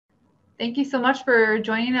Thank you so much for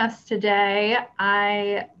joining us today.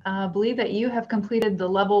 I believe that you have completed the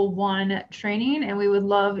level 1 training, and we would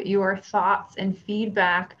love your thoughts and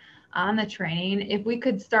feedback on the training. If we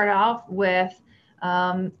could start off with,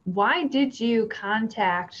 why did you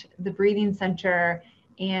contact the Breathing Center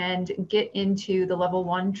and get into the level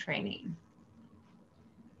 1 training?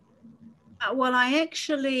 Well, I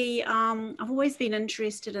actually, I've always been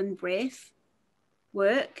interested in breath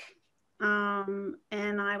work.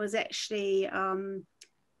 And I was actually on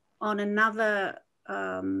another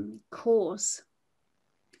course,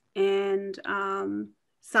 and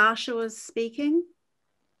Sasha was speaking,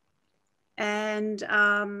 and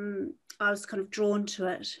I was kind of drawn to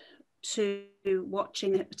it, to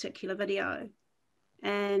watching that particular video.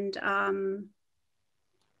 And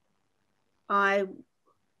I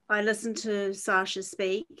listened to Sasha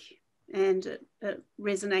speak, and it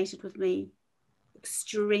resonated with me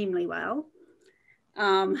extremely well.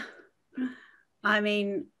 I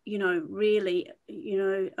mean, you know, really, you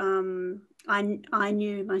know, I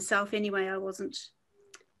knew myself anyway. I'm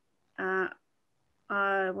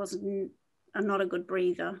not a good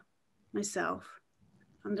breather myself,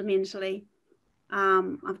 fundamentally.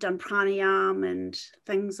 I've done pranayama and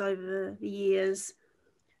things over the years.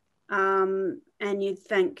 And you'd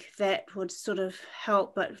think that would sort of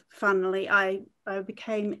help, but funnily, I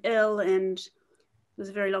became ill, and it was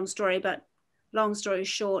a very long story, but long story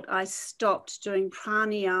short, I stopped doing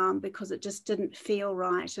pranayama because it just didn't feel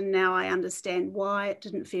right. And now I understand why it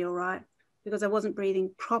didn't feel right, because I wasn't breathing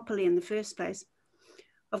properly in the first place.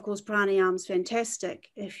 Of course, pranayama is fantastic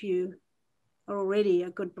if you are already a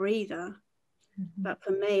good breather. Mm-hmm. But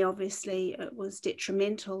for me, obviously, it was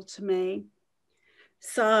detrimental to me.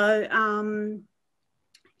 So,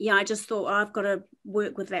 yeah, I just thought, I've got to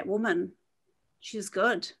work with that woman. She's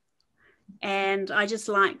good. And I just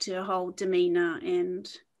liked her whole demeanor. And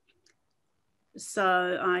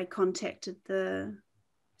so I contacted the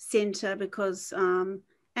center because, and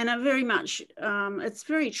I very much, it's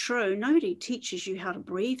very true. Nobody teaches you how to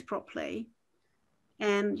breathe properly.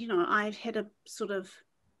 And, you know, I've had a sort of,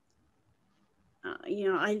 you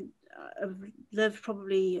know, I've lived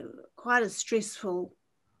probably quite a stressful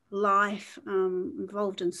life,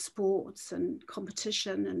 involved in sports and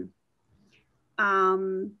competition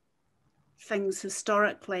and things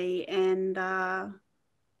historically, and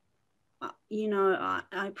you know,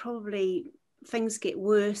 I probably, things get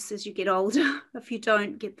worse as you get older if you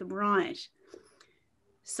don't get them right.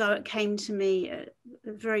 So it came to me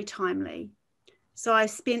very timely. So I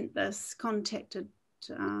spent this, contacted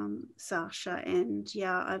Sasha, and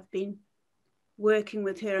yeah, I've been working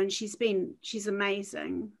with her, and she's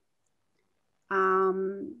amazing.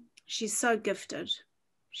 She's so gifted.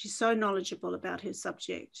 She's so knowledgeable about her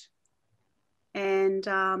subject. And,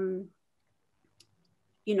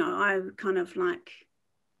 you know, I kind of like,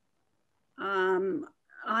 I'm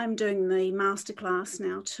doing the masterclass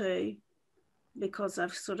now too, because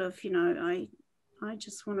I've sort of, you know, I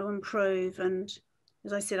just want to improve. And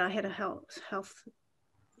as I said, I had a health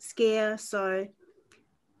scare. So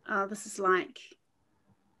this is like,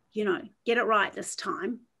 you know, get it right this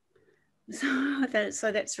time. So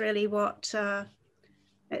that's really what,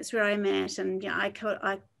 that's where I'm at. And yeah,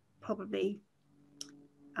 I probably,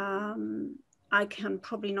 I can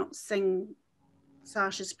probably not sing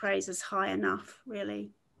Sasha's praises high enough,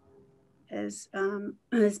 really, as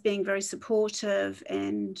being very supportive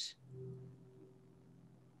and,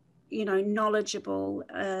 you know, knowledgeable.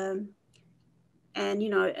 And, you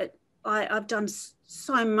know, I've done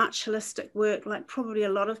so much holistic work, like probably a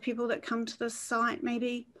lot of people that come to this site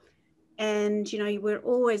maybe. And, you know, we're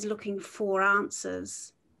always looking for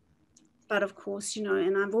answers. But of course, you know,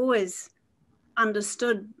 and I've always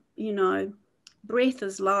understood, you know, breath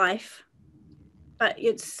is life. But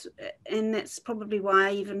and that's probably why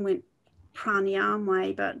I even went pranayama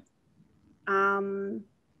way. But,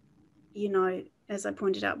 you know, as I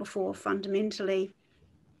pointed out before, fundamentally,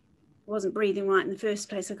 I wasn't breathing right in the first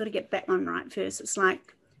place. I've got to get that one right first. It's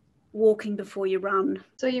like walking before you run.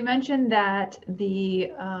 So you mentioned that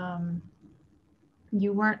you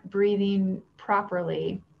weren't breathing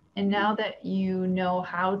properly, and now that you know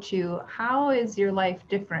how is your life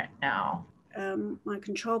different now? My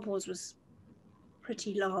control pause was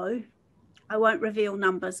pretty low. I won't reveal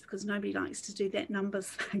numbers because nobody likes to do that numbers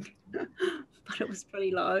thing, but it was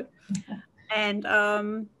pretty low. And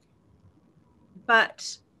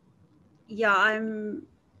but yeah,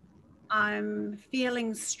 I'm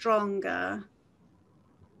feeling stronger.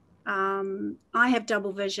 I have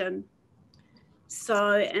double vision,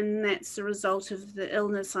 so, and that's the result of the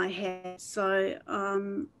illness I had. So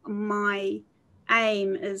my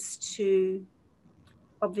aim is to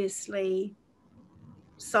obviously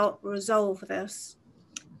resolve this.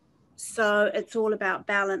 So it's all about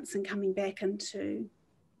balance and coming back into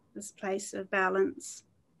this place of balance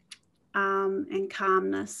and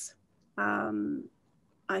calmness.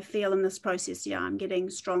 I feel in this process, I'm getting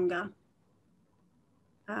stronger.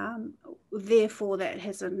 Therefore, that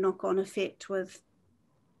has a knock-on effect with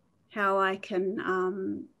how I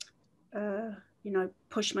can,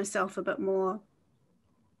 push myself a bit more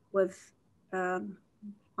with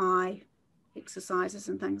eye exercises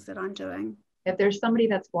and things that I'm doing. If there's somebody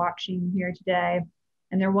that's watching here today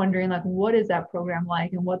and they're wondering, like, what is that program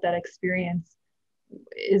like and what that experience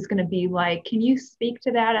is going to be like, can you speak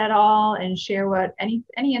to that at all and share what any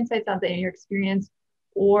insights out there in your experience,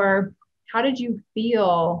 or how did you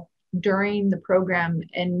feel during the program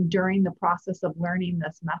and during the process of learning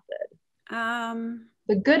this method?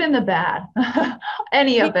 The good and the bad,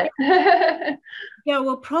 any of it. Yeah,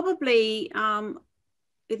 well, probably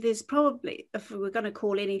there's probably, if we were going to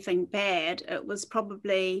call anything bad, it was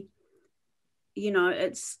probably,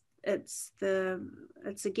 it's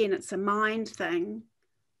a mind thing.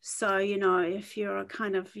 So, if you're a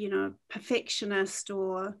kind of, perfectionist,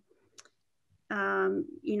 or,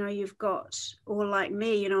 you've got, or like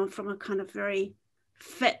me, from a kind of very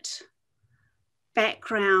fit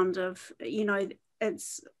background of,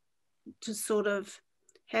 it's to sort of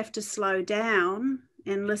have to slow down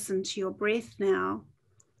and listen to your breath now,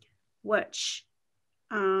 which,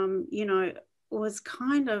 was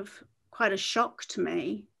kind of quite a shock to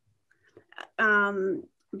me,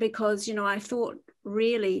 because, I thought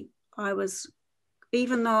really I was,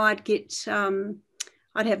 even though I'd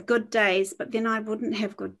have good days, but then I wouldn't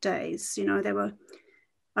have good days,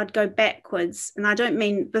 I'd go backwards. And I don't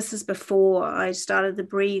mean, this is before I started the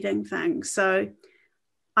breathing thing. So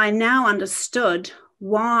I now understood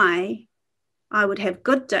why I would have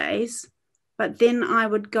good days, but then I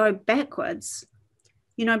would go backwards,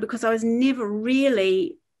 because I was never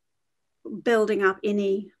really building up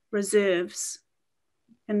any reserves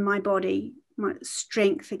in my body, my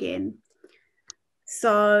strength again.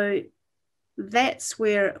 So that's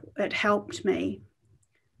where it helped me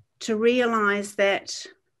to realize that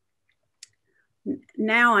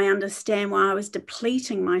now I understand why I was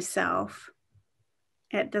depleting myself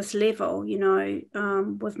at this level,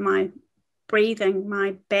 with my breathing,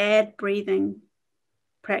 my bad breathing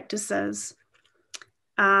practices.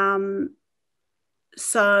 So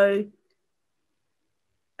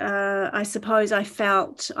I suppose I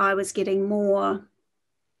felt I was getting more,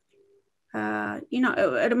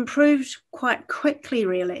 it improved quite quickly,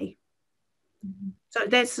 really. Mm-hmm. So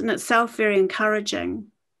that's in itself very encouraging.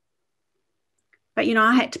 But,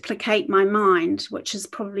 I had to placate my mind, which is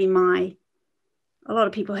probably a lot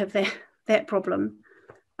of people have that problem.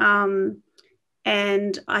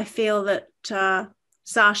 And I feel that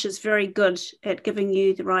Sasha's very good at giving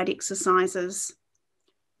you the right exercises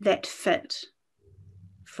that fit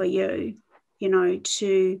for you,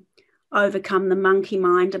 to overcome the monkey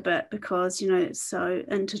mind a bit, because, it's so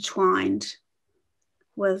intertwined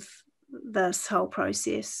with this whole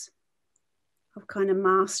process of kind of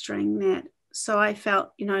mastering that. So I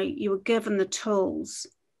felt, you were given the tools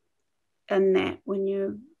in that when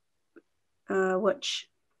you, which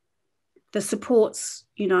the supports,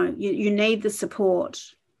 you need the support.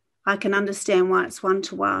 I can understand why it's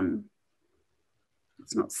one-to-one.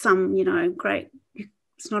 It's not some,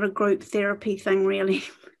 it's not a group therapy thing, really.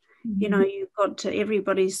 Mm-hmm. You've got to,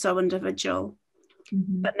 everybody's so individual,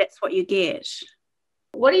 mm-hmm. But that's what you get.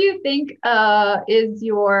 What do you think is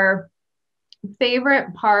your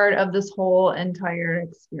favorite part of this whole entire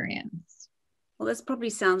experience? Well, this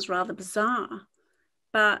probably sounds rather bizarre,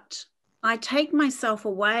 but I take myself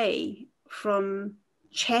away from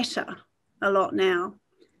chatter a lot now.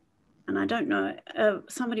 And I don't know,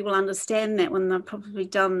 somebody will understand that when they've probably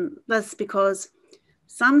done this, because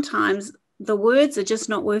sometimes the words are just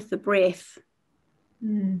not worth the breath.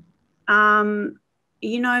 Mm.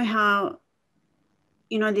 You know how,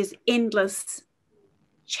 there's endless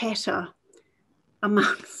chatter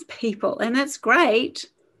amongst people, and that's great.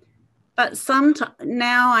 But sometimes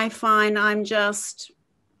now I find I'm just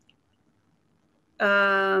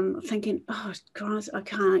thinking, oh, God, I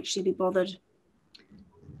can't actually be bothered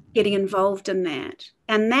getting involved in that.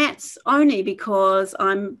 And that's only because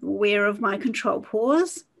I'm aware of my control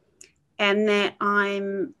pause and that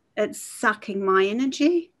it's sucking my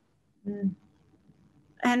energy. Mm.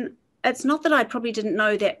 And it's not that I probably didn't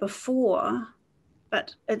know that before,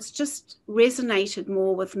 but it's just resonated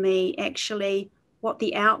more with me, actually, what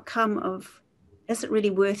the outcome of, is it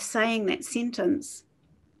really worth saying that sentence?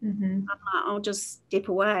 Mm-hmm. I'll just step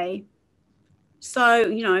away. So,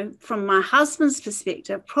 you know, from my husband's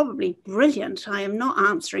perspective, probably brilliant. I am not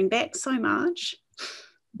answering back so much.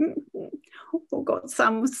 Or got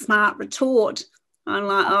some smart retort. I'm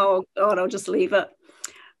like, oh God, I'll just leave it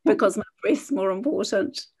because my breath's more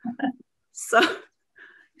important. So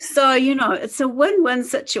you know, it's a win-win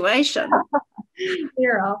situation.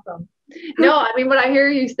 You're awesome. No, I mean, what I hear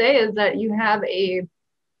you say is that you have a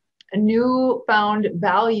newfound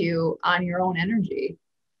value on your own energy.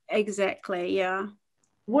 Exactly, yeah.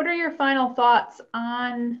 What are your final thoughts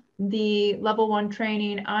on the level 1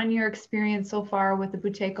 training, on your experience so far with the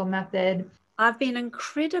Buteyko method? I've been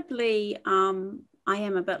incredibly, I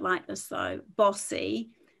am a bit like this though, bossy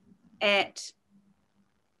at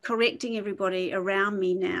correcting everybody around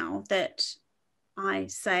me now that I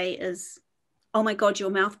say is, oh my God, you're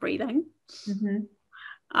mouth breathing.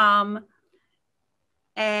 Mm-hmm.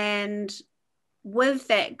 And with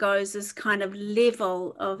that goes this kind of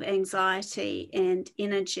level of anxiety and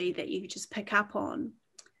energy that you just pick up on.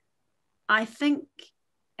 I think,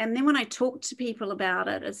 and then when I talk to people about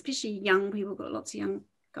it, especially young people, got lots of young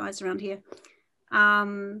guys around here,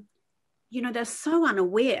 you know, they're so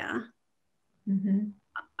unaware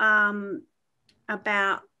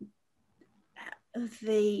about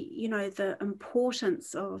the, you know, the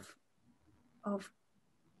importance of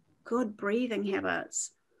good breathing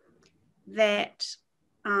habits that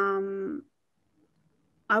I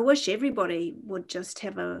wish everybody would just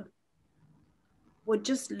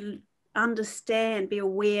understand, be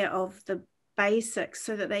aware of the basics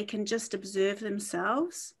so that they can just observe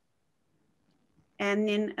themselves. And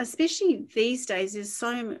then, especially these days, there's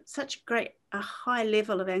such a high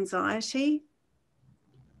level of anxiety,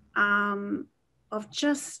 of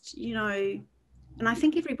just, you know, and I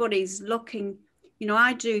think everybody's looking, you know,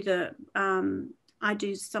 I do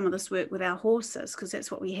some of this work with our horses because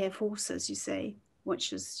that's what we have, horses, you see,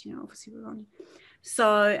 which is, you know, obviously we're on.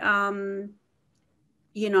 So,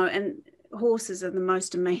 you know, and horses are the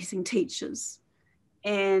most amazing teachers.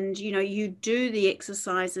 And, you know, you do the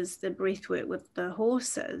exercises, the breath work with the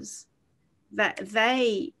horses, that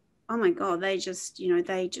they, oh my God, they just, you know,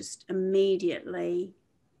 they just immediately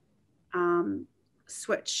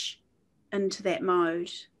switch into that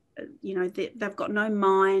mode. You know, they've got no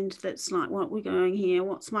mind that's like, what are we going here?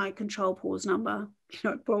 What's my control pause number? You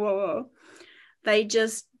know, blah, blah, blah. They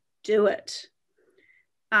just do it.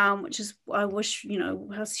 Which is, I wish, you know,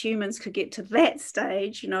 us humans could get to that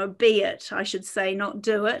stage, you know, be it, I should say, not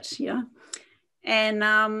do it, yeah.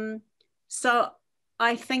 And so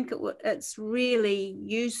I think it's really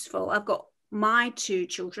useful. I've got my 2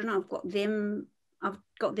 children, I've got them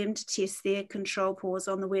to test their control pause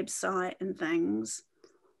on the website and things.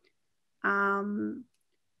 And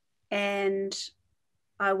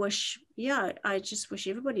I wish, yeah, I just wish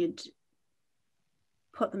everybody had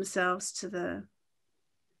put themselves to the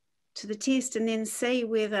test and then see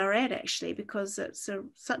where they're at, actually, because it's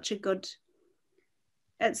such a good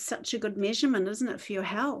measurement, isn't it, for your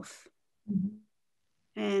health?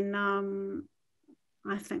 And I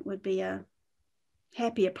think would be a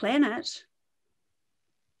happier planet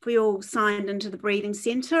if we all signed into the Breathing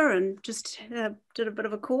Center and just did a bit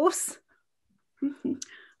of a course.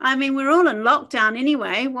 I mean, we're all in lockdown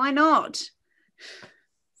anyway, why not?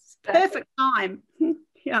 It's perfect time.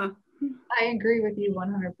 Yeah, I agree with you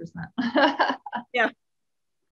 100%. Yeah.